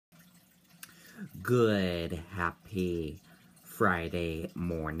Good, happy Friday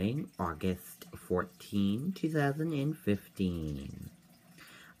morning, August 14, 2015.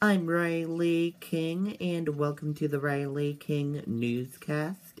 I'm Riley King, and welcome to the Riley King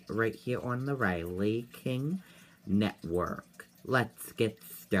Newscast right here on the Riley King Network. Let's get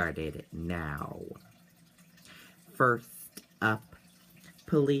started now. First up,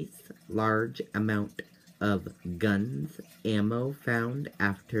 police large amount of guns, ammo found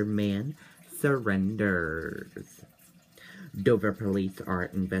after man surrenders. Dover police are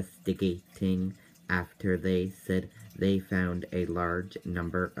investigating after they said they found a large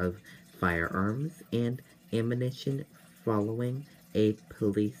number of firearms and ammunition following a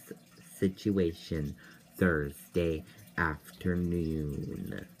police situation Thursday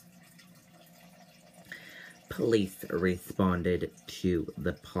afternoon. Police responded to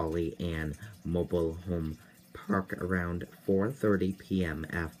the Polly Ann mobile home park around 4:30 p.m.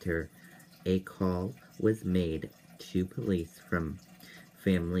 after a call was made to police from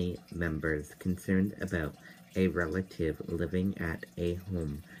family members concerned about a relative living at a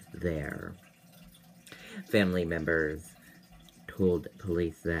home there. Family members told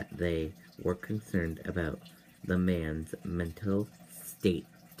police that they were concerned about the man's mental state.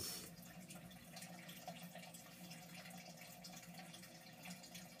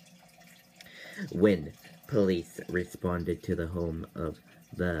 When police responded to the home of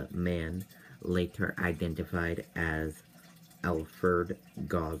the man, later identified as Alfred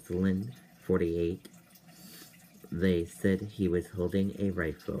Goslin, 48, they said he was holding a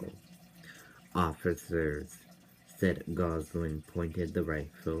rifle. Officers said Goslin pointed the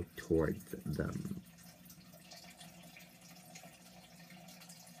rifle towards them.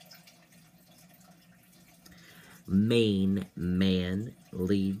 Maine man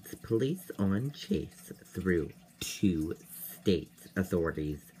leads police on chase through 2 states,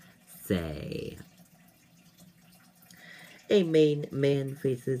 authorities say. A Maine man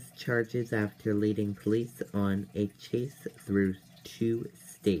faces charges after leading police on a chase through 2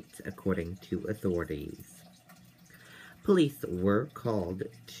 states, according to authorities. Police were called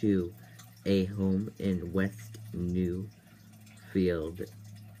to a home in West Newfield,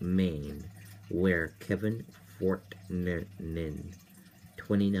 Maine, where Kevin Fortnan,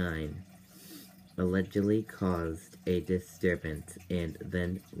 29, allegedly caused a disturbance and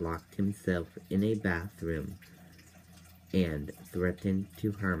then locked himself in a bathroom and threatened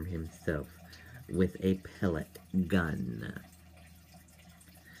to harm himself with a pellet gun.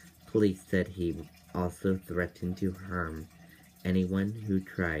 Police said he also threatened to harm anyone who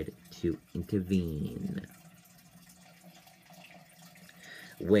tried to intervene.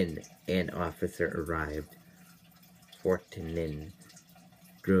 When an officer arrived, Fortnan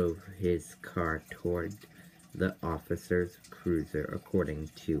drove his car toward the officer's cruiser, according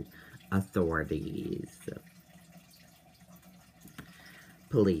to authorities.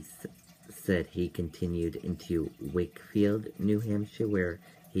 Police said he continued into Wakefield, New Hampshire, where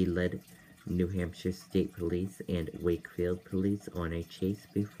he led New Hampshire State Police and Wakefield Police on a chase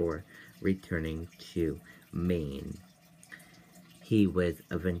before returning to Maine. He was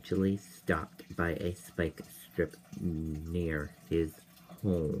eventually stopped by a spike strip near his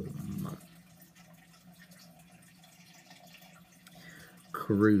home.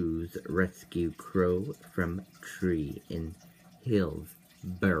 Crews rescue crow from tree in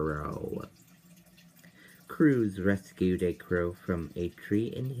Hillsborough. Crews rescued a crow from a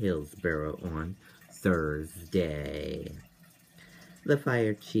tree in Hillsborough on Thursday. The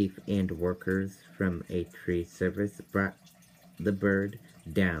fire chief and workers from a tree service brought the bird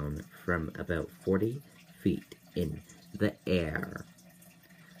down from about 40 feet in the air.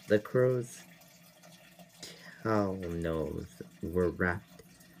 The crow's talons were wrapped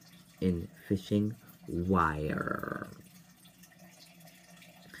in fishing wire.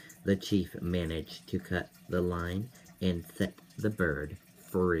 The chief managed to cut the line and set the bird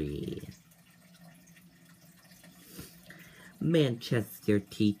free. Manchester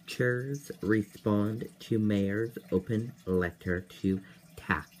teachers respond to mayor's open letter to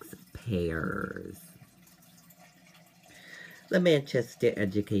taxpayers. The Manchester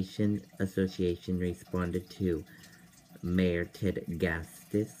Education Association responded to Mayor Ted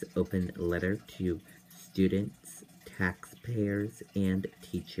Gastis' open letter to students, taxpayers, and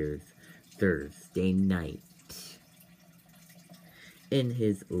teachers Thursday night. In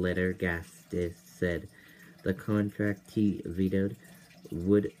his letter, Gastis said the contract he vetoed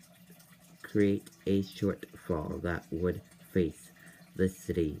would create a shortfall that would face the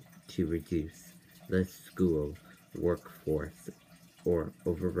city to reduce the school workforce or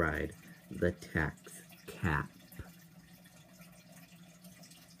override the tax cap.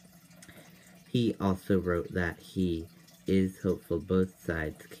 He also wrote that he is hopeful both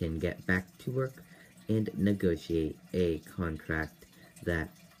sides can get back to work and negotiate a contract that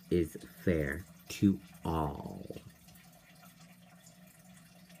is fair to all.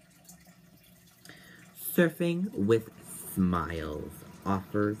 Surfing with Smiles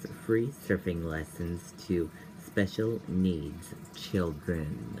offers free surfing lessons to special needs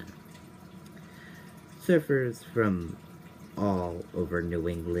children. Surfers from all over New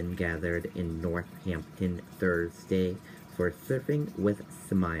England gathered in Northampton Thursday for Surfing with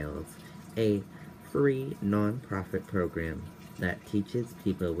Smiles, a free non-profit program that teaches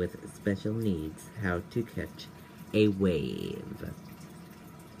people with special needs how to catch a wave.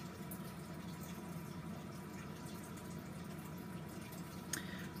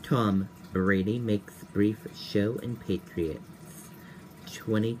 Tom Brady makes brief show in Patriots.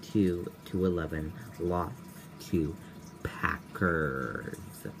 22-11 loss to Packers.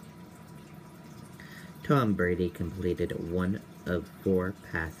 Tom Brady completed one of 4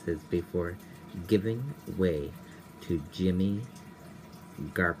 passes before giving way to Jimmy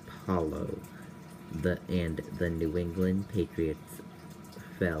Garoppolo, and the New England Patriots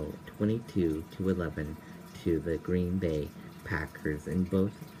fell 22-11 to the Green Bay Packers in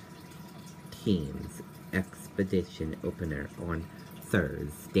both teams' expedition opener on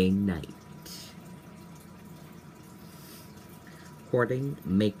Thursday night. Hoarding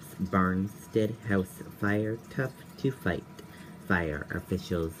makes Barnstead house fire tough to fight, fire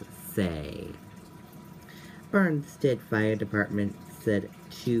officials say. Barnstead Fire Department said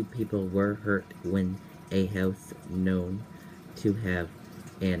 2 people were hurt when a house known to have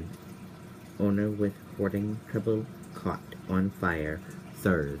an owner with hoarding trouble caught on fire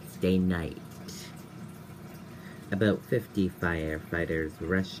Thursday night. About 50 firefighters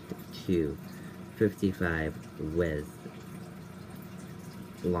rushed to 55 West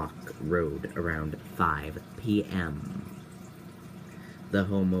Lock Road around 5 p.m. The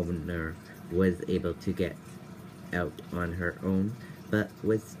homeowner was able to get out on her own, but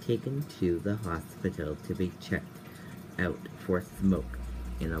was taken to the hospital to be checked out for smoke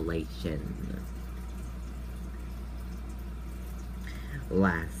inhalation.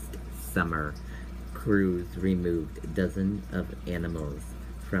 Last summer, crews removed dozens of animals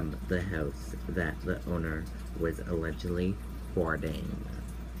from the house that the owner was allegedly hoarding.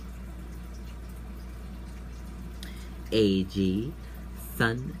 AG,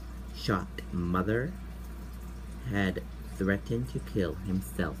 son shot mother, had threatened to kill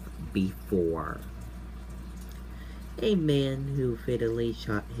himself before. A man who fatally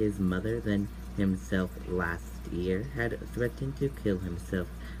shot his mother then himself last year had threatened to kill himself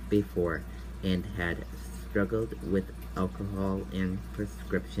before and had struggled with alcohol and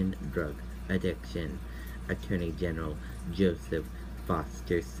prescription drug addiction, Attorney General Joseph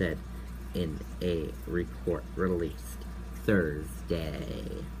Foster said in a report released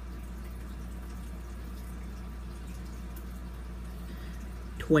Thursday.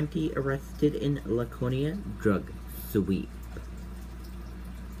 "20 arrested in Laconia drug sweep."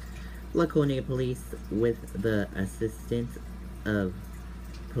 Laconia police, with the assistance of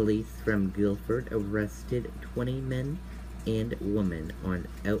police from Guilford, arrested 20 men and women on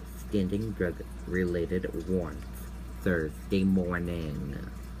outstanding drug-related warrants Thursday morning.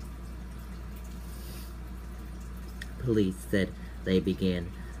 Police said they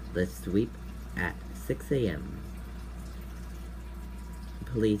began the sweep at 6 a.m.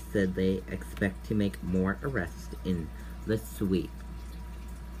 Police said they expect to make more arrests in the sweep.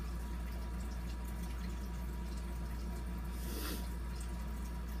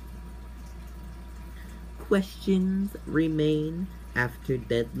 Questions remain after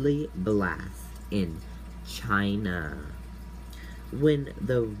deadly blast in China. When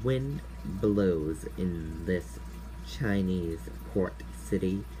the wind blows in this Chinese port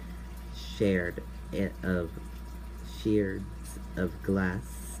city, shards of glass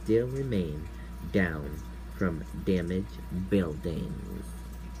still remain down from damaged buildings.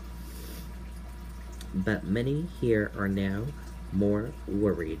 But many here are now more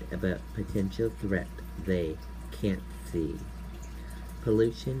worried about potential threat they can't see.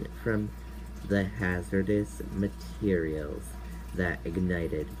 Pollution from the hazardous materials that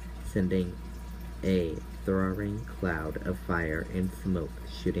ignited, sending a throwing cloud of fire and smoke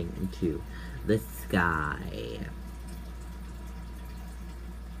shooting into the sky.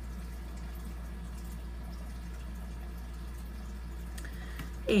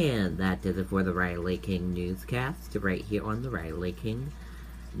 And that does it for the Riley King Newscast right here on the Riley King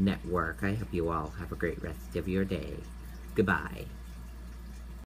Network. I hope you all have a great rest of your day. Goodbye.